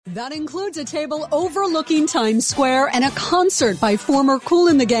That includes a table overlooking Times Square and a concert by former Kool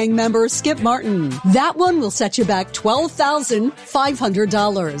and the Gang member Skip Martin. That one will set you back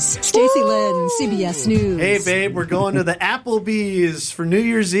 $12,500. Stacey Lynn, CBS News. Hey, babe, we're going to the Applebee's for New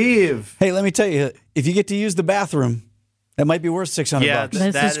Year's Eve. Hey, let me tell you, if you get to use the bathroom, that might be worth $600. Yeah,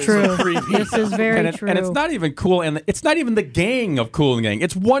 this is true. This is very true. And it's not even Kool, and it's not even the gang of Kool and the Gang.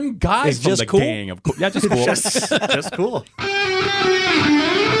 It's one guy it's from just the Kool? gang of Kool. Yeah, just Kool. just Kool.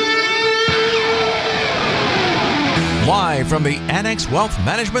 Live from the Annex Wealth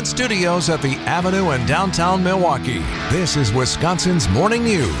Management Studios at the Avenue in downtown Milwaukee, this is Wisconsin's Morning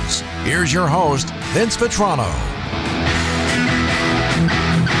News. Here's your host, Vince Vitrano.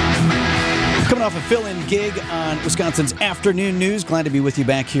 Coming off a fill-in gig on Wisconsin's Afternoon News. Glad to be with you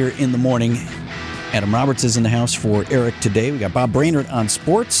back here in the morning. Adam Roberts is in the house for Eric today. We got Bob Brainerd on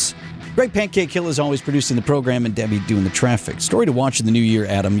sports. Greg Pancake Hill is always producing the program, and Debbie doing the traffic. Story to watch in the new year,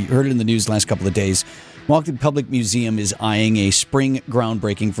 Adam. You heard it in the news the last couple of days. Milwaukee Public Museum is eyeing a spring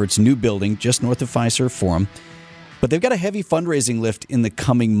groundbreaking for its new building just north of Fiserv Forum. But they've got a heavy fundraising lift in the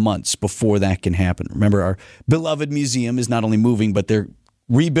coming months before that can happen. Remember, our beloved museum is not only moving, but they're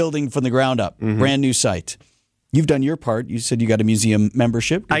rebuilding from the ground up. Mm-hmm. Brand new site. You've done your part. You said you got a museum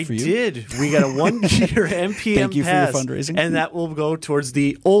membership. Good for you. Did. We got a 1-year MPM Thank you pass, for your fundraising. and that will go towards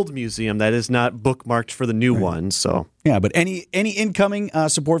the old museum. That is not bookmarked for the new one. So yeah, but any incoming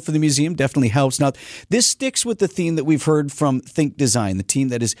support for the museum definitely helps. Now, this sticks with the theme that we've heard from Think Design, the team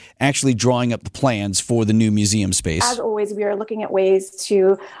that is actually drawing up the plans for the new museum space. As always, we are looking at ways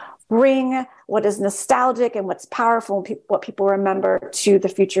to bring what is nostalgic and what's powerful and what people remember to the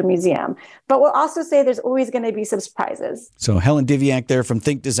future museum. But we'll also say there's always going to be some surprises. So Helen Diviak there from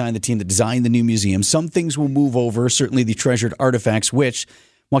Think Design, the team that designed the new museum. Some things will move over, certainly the treasured artifacts, which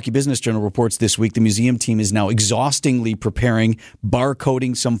Milwaukee Business Journal reports this week the museum team is now exhaustingly preparing,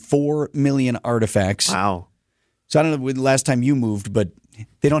 barcoding some 4 million artifacts. Wow. So I don't know the last time you moved, but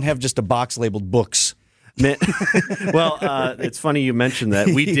they don't have just a box labeled books. Well, it's funny you mentioned that.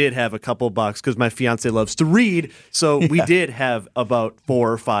 We did have a couple boxes because my fiance loves to read, so we did have about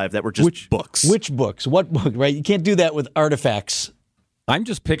 4 or 5 that were just books. Which books? What book, right? You can't do that with artifacts. I'm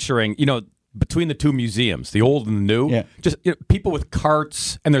just picturing, between the two museums, the old and the new, just people with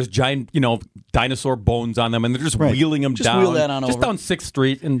carts, and there's giant, dinosaur bones on them, and they're just wheeling them down. Wheel that on just over. down 6th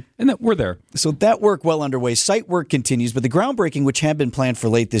Street, and we're there. So that work well underway. Site work continues, but the groundbreaking, which had been planned for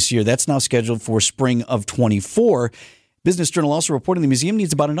late this year, that's now scheduled for spring of 24. Business Journal also reporting the museum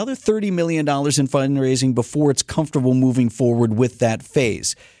needs about another $30 million in fundraising before it's comfortable moving forward with that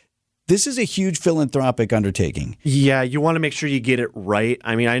phase. This is a huge philanthropic undertaking. Yeah, you want to make sure you get it right.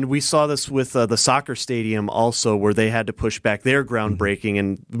 I mean, we saw this with the soccer stadium also, where they had to push back their groundbreaking,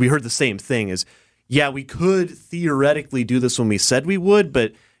 and we heard the same thing is, yeah, we could theoretically do this when we said we would,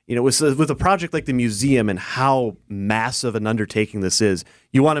 but with a project like the museum and how massive an undertaking this is,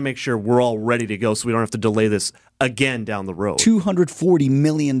 you want to make sure we're all ready to go so we don't have to delay this again down the road. $240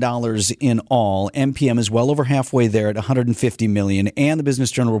 million in all. MPM is well over halfway there at $150 million. And the Business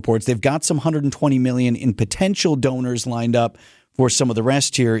Journal reports they've got some $120 million in potential donors lined up for some of the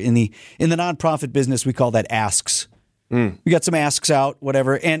rest here. In the nonprofit business, we call that asks. We got some asks out,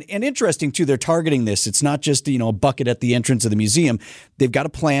 whatever. And interesting, too, they're targeting this. It's not just, a bucket at the entrance of the museum. They've got a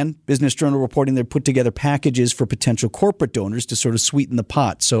plan. Business Journal reporting they've put together packages for potential corporate donors to sort of sweeten the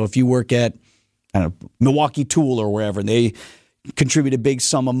pot. So if you work at, Milwaukee Tool or wherever, and they contribute a big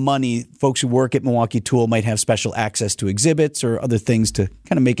sum of money, folks who work at Milwaukee Tool might have special access to exhibits or other things to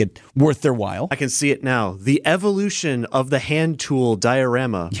kind of make it worth their while. I can see it now. The evolution of the hand tool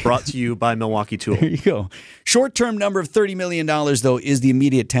diorama brought to you by Milwaukee Tool. There you go. Short-term number of $30 million, though, is the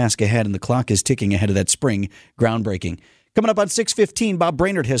immediate task ahead, and the clock is ticking ahead of that spring groundbreaking. Coming up on 6:15, Bob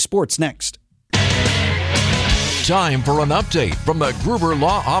Brainerd has sports next. Time for an update from the Gruber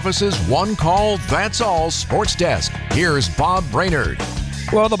Law Office's One Call, That's All Sports Desk. Here's Bob Brainerd.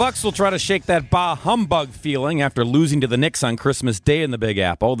 Well, the Bucks will try to shake that bah humbug feeling after losing to the Knicks on Christmas Day in the Big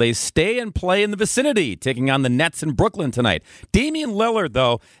Apple. They stay and play in the vicinity, taking on the Nets in Brooklyn tonight. Damian Lillard,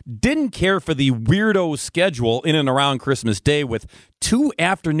 though, didn't care for the weirdo schedule in and around Christmas Day with 2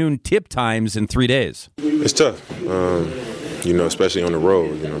 afternoon tip times in 3 days. It's tough. Especially on the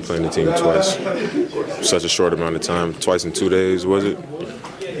road, playing the team twice. Such a short amount of time, twice in 2 days, was it?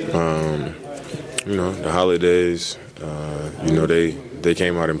 The holidays, they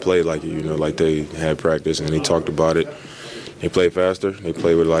came out and played like it, like they had practice and they talked about it. They played faster. They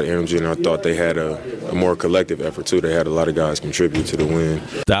played with a lot of energy, and I thought they had a more collective effort, too. They had a lot of guys contribute to the win.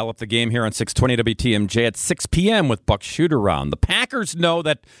 Dial up the game here on 620 WTMJ at 6 p.m. with Buck Shoot-Around. The Packers know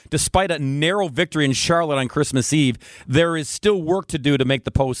that despite a narrow victory in Charlotte on Christmas Eve, there is still work to do to make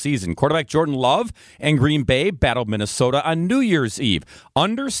the postseason. Quarterback Jordan Love and Green Bay battled Minnesota on New Year's Eve,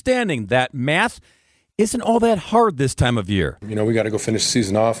 understanding that math isn't all that hard this time of year. We got to go finish the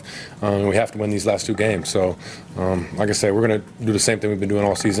season off. We have to win these last two games. So, like I said, we're going to do the same thing we've been doing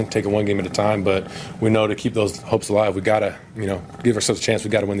all season, take it one game at a time. But we know to keep those hopes alive, we got to, give ourselves a chance. We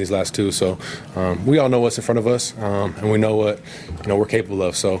got to win these last two. So, we all know what's in front of us, and we know what, we're capable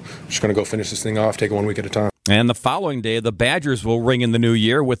of. So, we're just going to go finish this thing off, take it 1 week at a time. And the following day, the Badgers will ring in the new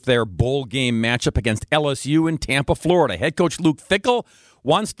year with their bowl game matchup against LSU in Tampa, Florida. Head coach Luke Fickell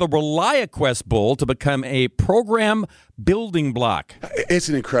wants the ReliaQuest Bowl to become a program building block. It's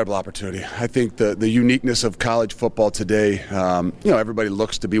an incredible opportunity. I think the uniqueness of college football today, everybody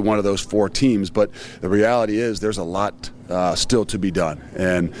looks to be one of those four teams, but the reality is there's a lot still to be done.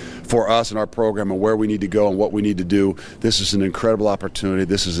 And for us and our program and where we need to go and what we need to do, this is an incredible opportunity.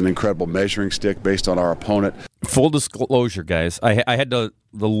 This is an incredible measuring stick based on our opponent. Full disclosure, guys, I had to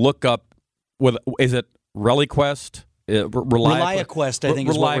look up, is it ReliaQuest? ReliaQuest, I think,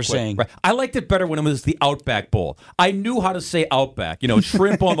 is what we're saying. Right. I liked it better when it was the Outback Bowl. I knew how to say Outback.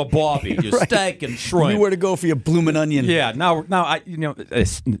 Shrimp on the barbie, right. Steak and shrimp. You where to go for your bloomin' onion. Yeah. Now,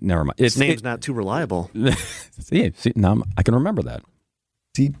 never mind. His name's not too reliable. See, now I can remember that.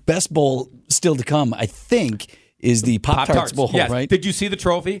 The best bowl still to come, I think, is the Pop-Tarts Bowl, yes. right? Did you see the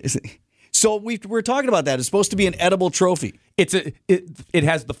trophy? So we're talking about that. It's supposed to be an edible trophy. It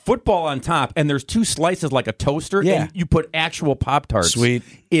has the football on top, and there's two slices like a toaster, and you put actual Pop-Tarts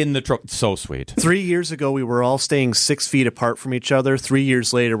in the trophy. So sweet. 3 years ago, we were all staying 6 feet apart from each other. 3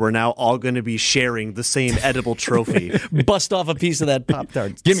 years later, we're now all going to be sharing the same edible trophy. Bust off a piece of that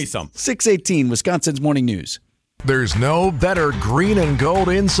Pop-Tart. Give me some. 6:18, Wisconsin's Morning News. There's no better green and gold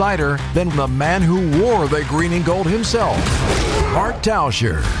insider than the man who wore the green and gold himself, Art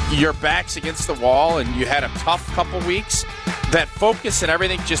Tauscher. Your back's against the wall and you had a tough couple weeks. That focus and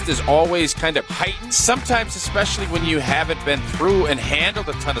everything just is always kind of heightened. Sometimes, especially when you haven't been through and handled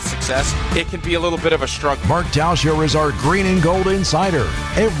a ton of success, it can be a little bit of a struggle. Mark Tauscher is our green and gold insider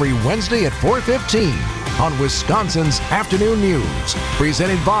every Wednesday at 4:15 on Wisconsin's Afternoon News,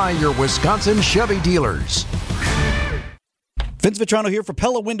 presented by your Wisconsin Chevy dealers. Vince Vitrano here for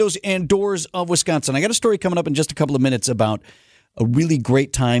Pella Windows and Doors of Wisconsin. I got a story coming up in just a couple of minutes about a really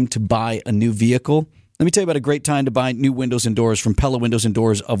great time to buy a new vehicle. Let me tell you about a great time to buy new windows and doors from Pella Windows and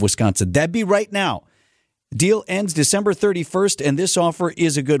Doors of Wisconsin. That'd be right now. Deal ends December 31st, and this offer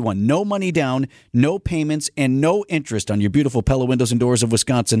is a good one. No money down, no payments, and no interest on your beautiful Pella Windows and Doors of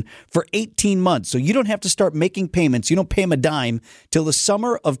Wisconsin for 18 months. So you don't have to start making payments. You don't pay them a dime till the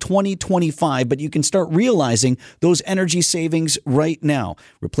summer of 2025, but you can start realizing those energy savings right now.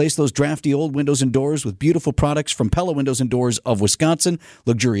 Replace those drafty old windows and doors with beautiful products from Pella Windows and Doors of Wisconsin.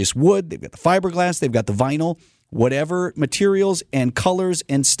 Luxurious wood. They've got the fiberglass. They've got the vinyl. Whatever materials and colors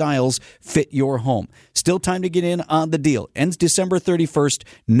and styles fit your home. Still time to get in on the deal. Ends December 31st.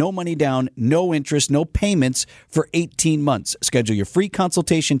 No money down, no interest, no payments for 18 months. Schedule your free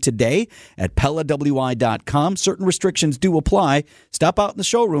consultation today at PellaWI.com. Certain restrictions do apply. Stop out in the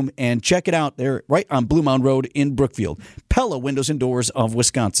showroom and check it out. They're right on Blue Mound Road in Brookfield. Pella Windows and Doors of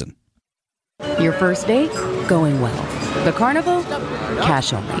Wisconsin. Your first date? Going well. The carnival?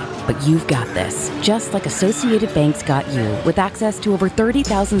 Cash only. But you've got this. Just like Associated Bank's got you, with access to over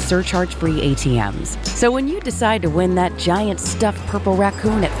 30,000 surcharge-free ATMs. So when you decide to win that giant stuffed purple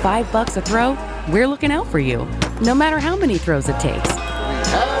raccoon at $5 a throw, we're looking out for you. No matter how many throws it takes.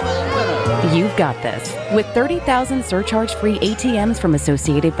 You've got this. With 30,000 surcharge-free ATMs from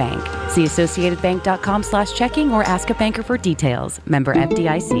Associated Bank. See AssociatedBank.com/checking or ask a banker for details. Member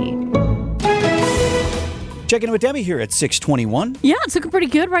FDIC. Checking in with Debbie here at 621. Yeah, it's looking pretty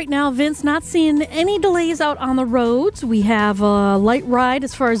good right now, Vince. Not seeing any delays out on the roads. We have a light ride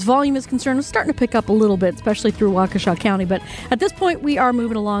as far as volume is concerned. It's starting to pick up a little bit, especially through Waukesha County. But at this point, we are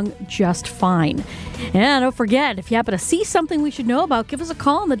moving along just fine. And don't forget, if you happen to see something we should know about, give us a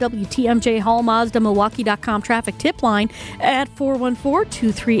call on the WTMJ Hall Mazda Milwaukee.com traffic tip line at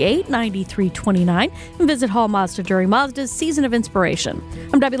 414-238-9329. And visit Hall Mazda during Mazda's Season of Inspiration.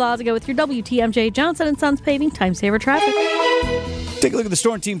 I'm Debbie Lazago with your WTMJ Johnson & Sons Paving Time Saver Traffic. Take a look at the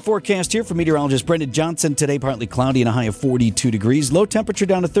Storm Team forecast here from meteorologist Brendan Johnson. Today, partly cloudy and a high of 42 degrees. Low temperature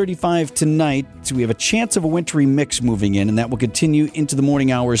down to 35 tonight. So we have a chance of a wintry mix moving in, and that will continue into the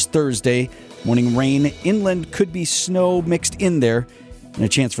morning hours Thursday. Morning rain. Inland could be snow mixed in there. And a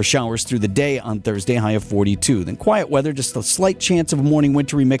chance for showers through the day on Thursday, high of 42. Then quiet weather, just a slight chance of a morning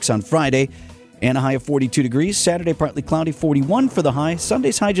wintry mix on Friday, and a high of 42 degrees. Saturday, partly cloudy, 41 for the high.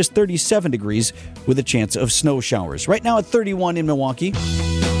 Sunday's high just 37 degrees with a chance of snow showers. Right now at 31 in Milwaukee.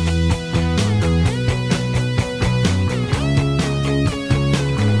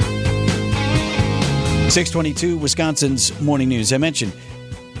 .622, Wisconsin's Morning News. I mentioned,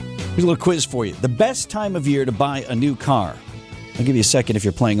 here's a little quiz for you. The best time of year to buy a new car. I'll give you a second if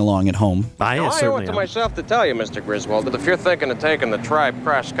you're playing along at home. I owe it to myself to tell you, Mr. Griswold, that if you're thinking of taking the tribe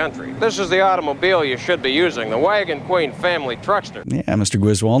cross-country, this is the automobile you should be using, the Wagon Queen family truckster. Yeah, Mr.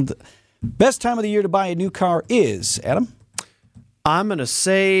 Griswold. Best time of the year to buy a new car is, Adam? I'm going to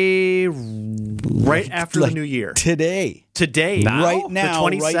say right after the new year. Today. Now? Right now.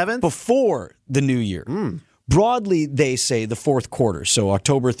 The 27th? Right before the new year. Broadly, they say the fourth quarter, so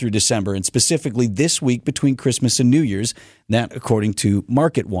October through December, and specifically this week between Christmas and New Year's, that according to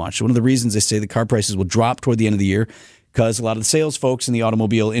Market Watch. One of the reasons they say the car prices will drop toward the end of the year, because a lot of the sales folks in the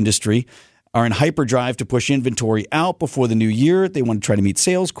automobile industry are in hyperdrive to push inventory out before the new year. They want to try to meet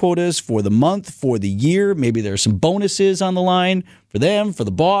sales quotas for the month, for the year. Maybe there are some bonuses on the line for them, for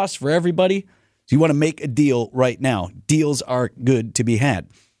the boss, for everybody. So you want to make a deal right now. Deals are good to be had.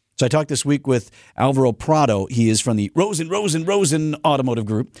 So I talked this week with Alvaro Prado. He is from the Rosen Automotive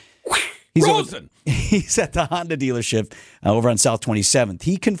Group. He's at the Honda dealership over on South 27th.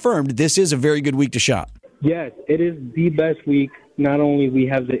 He confirmed this is a very good week to shop. Yes, it is the best week. Not only we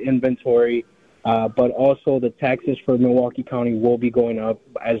have the inventory, but also the taxes for Milwaukee County will be going up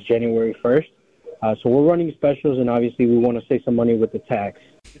as January 1st. So we're running specials, and obviously we want to save some money with the tax.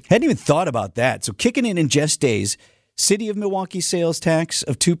 Hadn't even thought about that. So kicking in just days, City of Milwaukee sales tax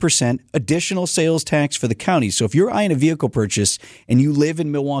of 2%, additional sales tax for the county. So if you're eyeing a vehicle purchase and you live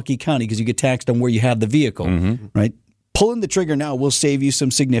in Milwaukee County because you get taxed on where you have the vehicle, right? Pulling the trigger now will save you some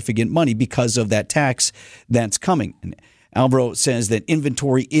significant money because of that tax that's coming. And Alvaro says that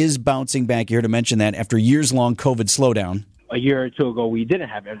inventory is bouncing back. You heard him mention that after a years-long COVID slowdown. A year or two ago, we didn't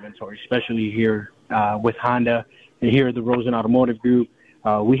have inventory, especially here with Honda and here at the Rosen Automotive Group.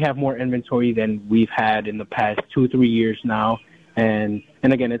 We have more inventory than we've had in the past 2-3 years now. And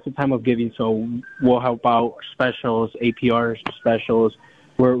again, it's a time of giving, so we'll help out specials, APR specials.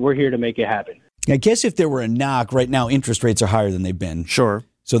 We're here to make it happen. I guess if there were a knock, right now interest rates are higher than they've been. Sure.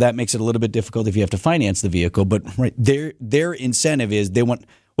 So that makes it a little bit difficult if you have to finance the vehicle. But right, their incentive is they want,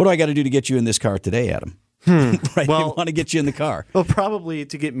 what do I got to do to get you in this car today, Adam? Right, well, they want to get you in the car. Well, probably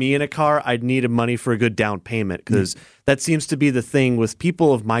to get me in a car, I'd need money for a good down payment, because that seems to be the thing with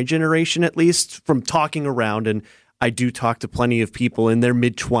people of my generation, at least from talking around. And I do talk to plenty of people in their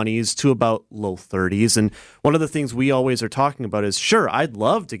mid-20s to about low 30s. And one of the things we always are talking about is, sure, I'd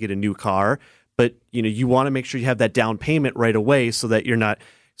love to get a new car, but you want to make sure you have that down payment right away so that you're not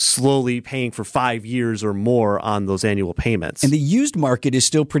slowly paying for 5 years or more on those annual payments. And the used market is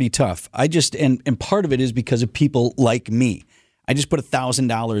still pretty tough. And part of it is because of people like me. I just put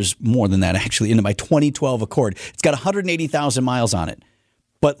 $1,000 more than that actually into my 2012 Accord. It's got 180,000 miles on it.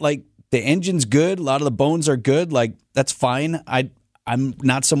 But like the engine's good, a lot of the bones are good, like that's fine. I'm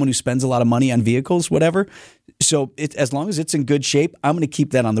not someone who spends a lot of money on vehicles, whatever. So as long as it's in good shape, I'm going to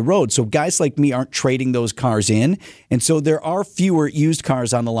keep that on the road. So guys like me aren't trading those cars in. And so there are fewer used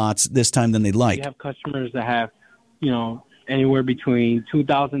cars on the lots this time than they'd like. We have customers that have, anywhere between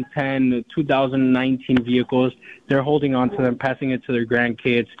 2010 to 2019 vehicles. They're holding on to them, passing it to their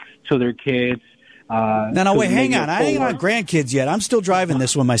grandkids, to their kids. No, wait, hang on. I ain't got grandkids yet. I'm still driving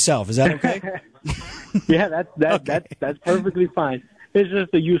this one myself. Is that okay? Yeah, that's perfectly fine. It's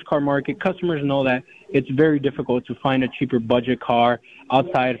just the used car market. Customers know that it's very difficult to find a cheaper budget car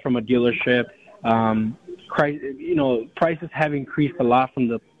outside from a dealership. Prices have increased a lot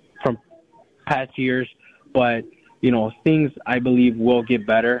from past years, but things I believe will get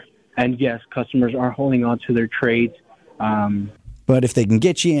better. And yes, customers are holding on to their trades. But if they can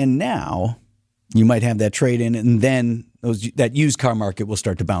get you in now, you might have that trade in, and then that used car market will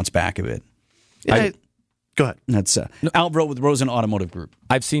start to bounce back a bit. Go ahead. That's Alvaro with Rosen Automotive Group.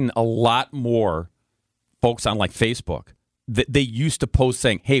 I've seen a lot more folks on like Facebook. They used to post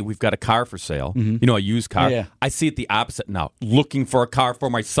saying, hey, we've got a car for sale, a used car. Yeah. I see it the opposite now, looking for a car for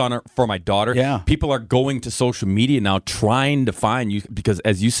my son or for my daughter. Yeah. People are going to social media now trying to find you because,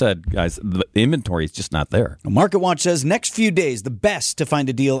 as you said, guys, the inventory is just not there. Market Watch says next few days, the best to find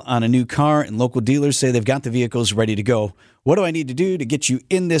a deal on a new car, and local dealers say they've got the vehicles ready to go. What do I need to do to get you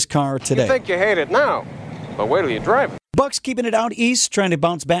in this car today? You think you hate it now, but wait till you drive it. Bucks keeping it out east, trying to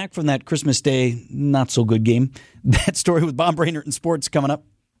bounce back from that Christmas Day not-so-good game. That story with Bob Brainerd in sports coming up.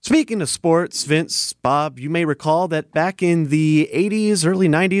 Speaking of sports, Vince, Bob, you may recall that back in the 80s, early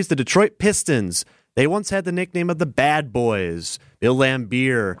 90s, the Detroit Pistons, they once had the nickname of the Bad Boys. Bill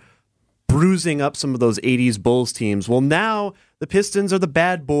Laimbeer bruising up some of those 80s Bulls teams. Well, now the Pistons are the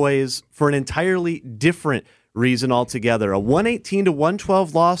Bad Boys for an entirely different reason altogether. A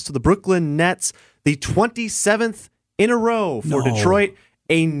 118-112 loss to the Brooklyn Nets, the 27th in a row for Detroit.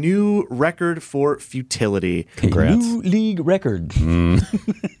 A new record for futility. Congrats. A new league record.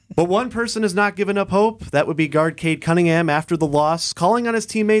 But one person has not given up hope. That would be guard Cade Cunningham after the loss, calling on his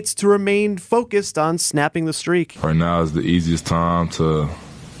teammates to remain focused on snapping the streak. Right now is the easiest time to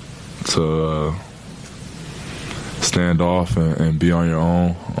stand off and be on your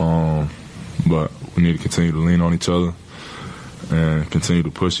own. But we need to continue to lean on each other and continue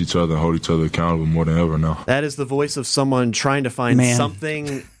to push each other and hold each other accountable more than ever now. That is the voice of someone trying to find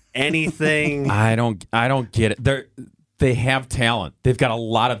something, anything. I don't get it. They have talent. They've got a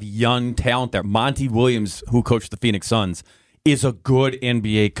lot of young talent there. Monty Williams, who coached the Phoenix Suns, is a good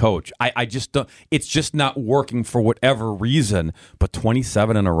NBA coach. I just don't. It's just not working for whatever reason. But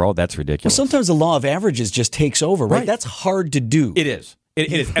 27 in a row, that's ridiculous. Well, sometimes the law of averages just takes over, right? That's hard to do. It is.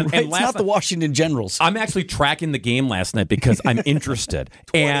 It is. And it's not the Washington Generals. I'm actually tracking the game last night because I'm interested.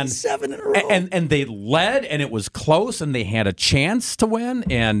 27 in a row. And they led, and it was close, and they had a chance to win.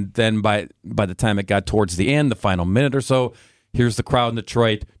 And then by the time it got towards the end, the final minute or so, here's the crowd in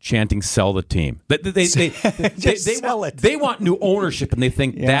Detroit chanting, "Sell the team." They want new ownership, and they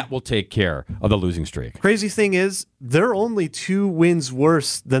think that will take care of the losing streak. Crazy thing is, they're only 2 wins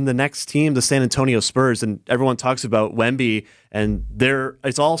worse than the next team, the San Antonio Spurs, and everyone talks about Wemby, and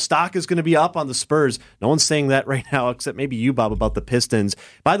it's all stock is going to be up on the Spurs. No one's saying that right now, except maybe you, Bob, about the Pistons.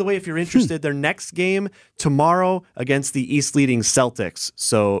 By the way, if you're interested, their next game tomorrow against the East leading Celtics,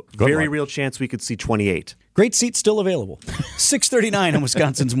 so very real chance we could see 28. Great seats still available. 6:39 on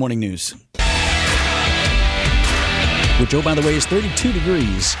Wisconsin's Morning News. Which, oh, by the way, is 32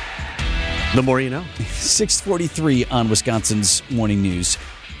 degrees. The more you know. 6:43 on Wisconsin's Morning News.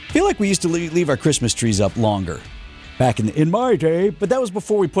 I feel like we used to leave our Christmas trees up longer back in my day, but that was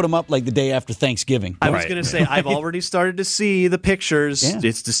before we put them up like the day after Thanksgiving. I was going to say, I've already started to see the pictures. Yeah.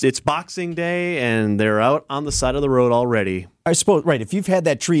 It's Boxing Day, and they're out on the side of the road already. I suppose, right, if you've had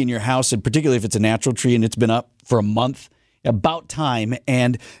that tree in your house, and particularly if it's a natural tree and it's been up for a month, about time.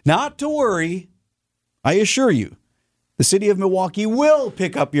 And not to worry, I assure you, the city of Milwaukee will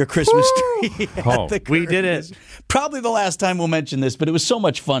pick up your Christmas tree. We did it. Probably the last time we'll mention this, but it was so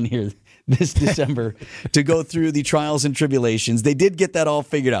much fun here this December to go through the trials and tribulations. They did get that all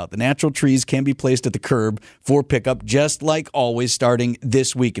figured out. The natural trees can be placed at the curb for pickup, just like always, starting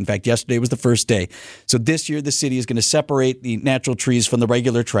this week. In fact, yesterday was the first day. So this year, the city is going to separate the natural trees from the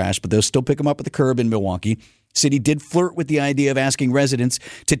regular trash, but they'll still pick them up at the curb in Milwaukee. City did flirt with the idea of asking residents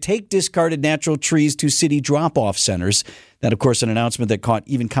to take discarded natural trees to city drop-off centers. That, of course, an announcement that caught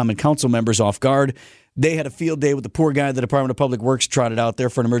even common council members off guard. They had a field day with the poor guy the Department of Public Works trotted out there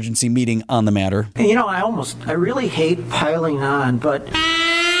for an emergency meeting on the matter. You know, I really hate piling on, but...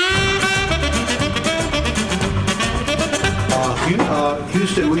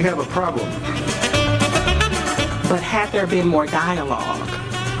 Houston, we have a problem. But had there been more dialogue,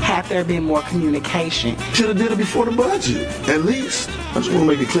 had there been more communication... Should have did it before the budget, at least. I just want to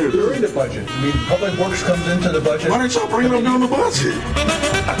make it clear. During the budget. I mean, Public Works comes into the budget. Why didn't y'all bring it up during the budget?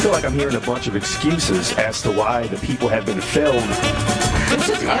 I feel like I'm hearing a bunch of excuses as to why the people have been filled.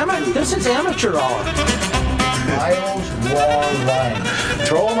 This is amateur hour. Miles long line.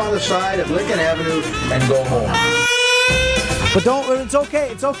 Throw them on the side of Lincoln Avenue and go home. But it's okay.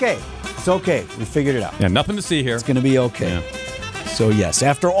 It's okay. It's okay. We figured it out. Yeah, nothing to see here. It's going to be okay. Yeah. So, yes,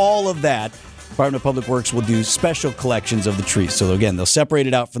 after all of that, Department of Public Works will do special collections of the trees. So, again, they'll separate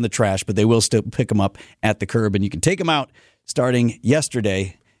it out from the trash, but they will still pick them up at the curb. And you can take them out starting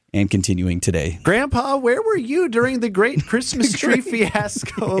yesterday and continuing today. Grandpa, where were you during the great Christmas tree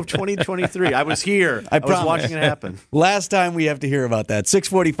fiasco of 2023? I was here. I was watching it happen. Last time we have to hear about that.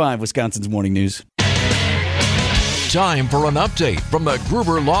 6:45, Wisconsin's Morning News. Time for an update from the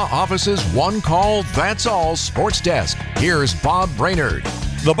Gruber Law Office's One Call, That's All Sports Desk. Here's Bob Brainerd.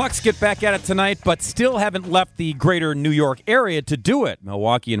 The Bucks get back at it tonight, but still haven't left the greater New York area to do it.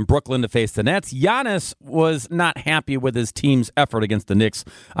 Milwaukee and Brooklyn to face the Nets. Giannis was not happy with his team's effort against the Knicks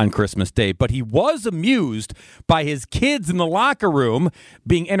on Christmas Day, but he was amused by his kids in the locker room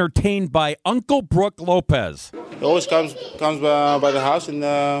being entertained by Uncle Brook Lopez. He always comes by the house and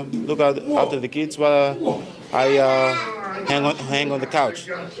look after the kids while I hang on the couch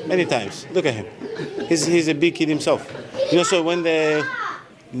many times. Look at him. He's a big kid himself. You know, so when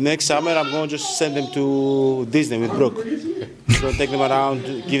next summer, I'm going to just send them to Disney with Brooke. So take them around,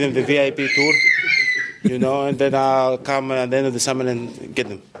 give them the VIP tour, and then I'll come at the end of the summer and get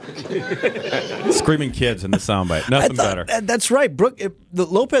them. Screaming kids in the soundbite. Nothing better. That's right. Brooke, the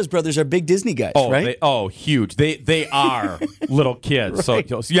Lopez brothers are big Disney guys, right? Huge. They are little kids. So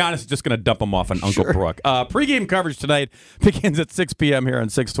Giannis is just going to dump them off on Uncle Brooke. Pre-game coverage tonight begins at 6 p.m. here on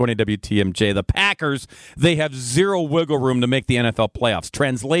 620 WTMJ. The Packers, they have zero wiggle room to make the NFL playoffs.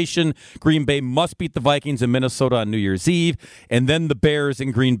 Translation, Green Bay must beat the Vikings in Minnesota on New Year's Eve, and then the Bears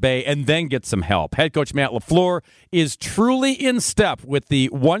in Green Bay, and then get some help. Head coach Matt LaFleur is truly in step with the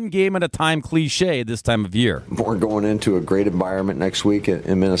one game at a time cliche this time of year. We're going into a great environment next week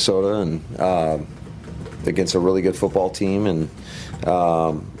in Minnesota and against a really good football team. And,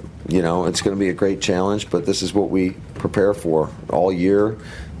 it's going to be a great challenge, but this is what we prepare for all year,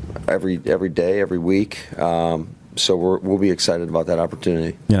 every day, every week. So we'll be excited about that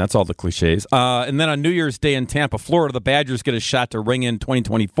opportunity. Yeah, that's all the cliches. And then on New Year's Day in Tampa, Florida, the Badgers get a shot to ring in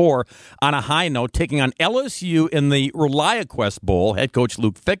 2024 on a high note, taking on LSU in the ReliaQuest Bowl. Head coach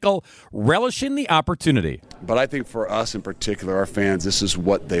Luke Fickell relishing the opportunity. But I think for us in particular, our fans, this is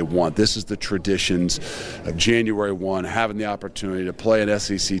what they want. This is the traditions of January 1, having the opportunity to play an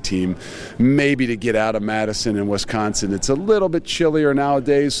SEC team, maybe to get out of Madison and Wisconsin. It's a little bit chillier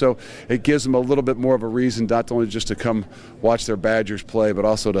nowadays, so it gives them a little bit more of a reason not only just to come watch their Badgers play, but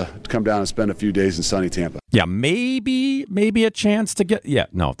also to come down and spend a few days in sunny Tampa. Yeah, maybe a chance to get. Yeah,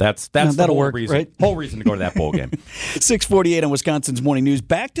 no, that's the that'll whole work, reason. right? Whole reason to go to that bowl game. 6:48 on Wisconsin's Morning News.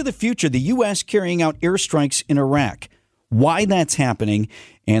 Back to the future. The U.S. carrying out airstrikes in Iraq. Why that's happening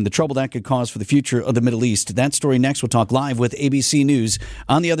and the trouble that could cause for the future of the Middle East. That story next. We'll talk live with ABC News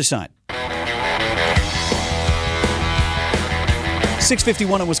on the other side.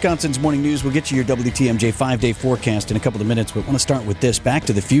 6:51 on Wisconsin's Morning News. We'll get you your WTMJ 5-day forecast in a couple of minutes, but want to start with this. Back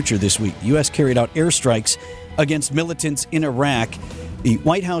to the future this week. The U.S. carried out airstrikes against militants in Iraq. The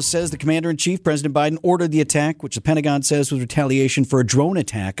White House says the commander-in-chief, President Biden, ordered the attack, which the Pentagon says was retaliation for a drone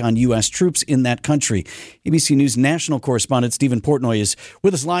attack on U.S. troops in that country. ABC News national correspondent Stephen Portnoy is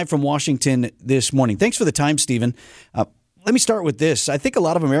with us live from Washington this morning. Thanks for the time, Stephen. Let me start with this. I think a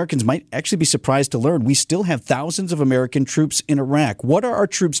lot of Americans might actually be surprised to learn we still have thousands of American troops in Iraq. What are our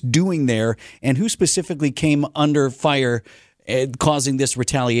troops doing there, and who specifically came under fire causing this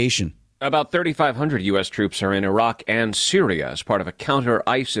retaliation? About 3,500 U.S. troops are in Iraq and Syria as part of a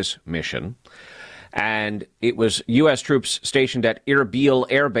counter-ISIS mission. And it was U.S. troops stationed at Erbil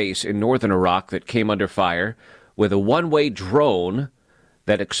Air Base in northern Iraq that came under fire with a one-way drone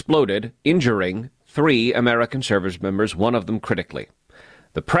that exploded, injuring 3 American service members, one of them critically.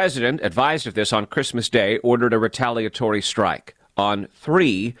 The president, advised of this on Christmas Day, ordered a retaliatory strike on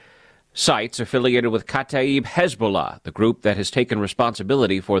 3 sites affiliated with Kataib Hezbollah, the group that has taken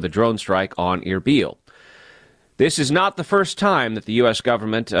responsibility for the drone strike on Erbil. This is not the first time that the U.S.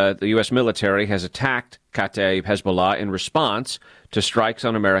 government, the U.S. military, has attacked Kataib Hezbollah in response to strikes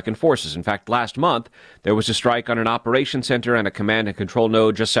on American forces. In fact, last month, there was a strike on an operations center and a command and control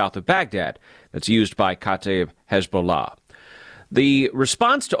node just south of Baghdad that's used by Kataib Hezbollah. The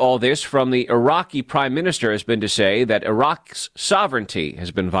response to all this from the Iraqi prime minister has been to say that Iraq's sovereignty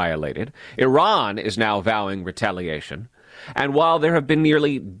has been violated. Iran is now vowing retaliation. And while there have been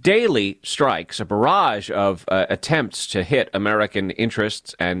nearly daily strikes, a barrage of attempts to hit American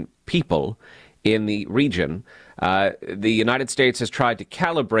interests and people in the region, the United States has tried to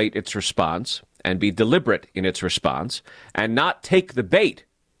calibrate its response and be deliberate in its response and not take the bait,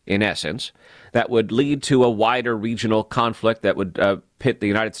 in essence, that would lead to a wider regional conflict that would pit the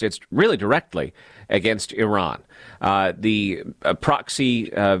United States really directly against Iran. The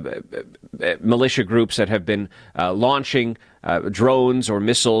proxy militia groups that have been launching drones or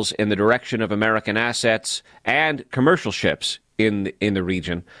missiles in the direction of American assets and commercial ships in the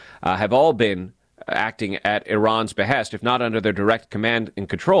region have all been acting at Iran's behest, if not under their direct command and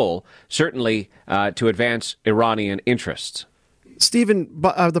control, certainly to advance Iranian interests. Stephen,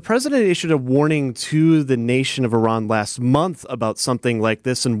 the president issued a warning to the nation of Iran last month about something like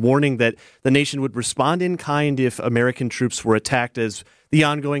this and warning that the nation would respond in kind if American troops were attacked as the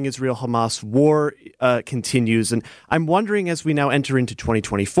ongoing Israel-Hamas war continues. And I'm wondering, as we now enter into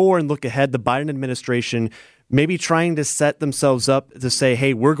 2024 and look ahead, the Biden administration maybe trying to set themselves up to say,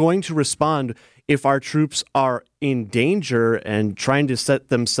 hey, we're going to respond if our troops are in danger, and trying to set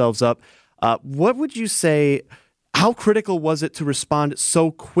themselves up. What would you say? How critical was it to respond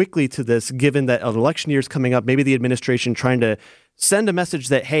so quickly to this, given that an election year is coming up, maybe the administration trying to send a message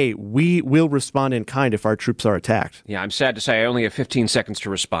that, hey, we will respond in kind if our troops are attacked. Yeah, I'm sad to say I only have 15 seconds to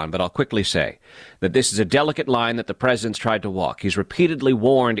respond, but I'll quickly say that this is a delicate line that the president's tried to walk. He's repeatedly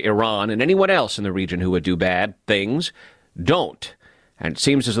warned Iran and anyone else in the region who would do bad things, don't. And it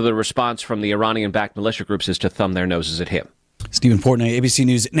seems as though the response from the Iranian-backed militia groups is to thumb their noses at him. Stephen Portnoy, ABC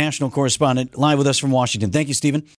News national correspondent, live with us from Washington. Thank you, Stephen.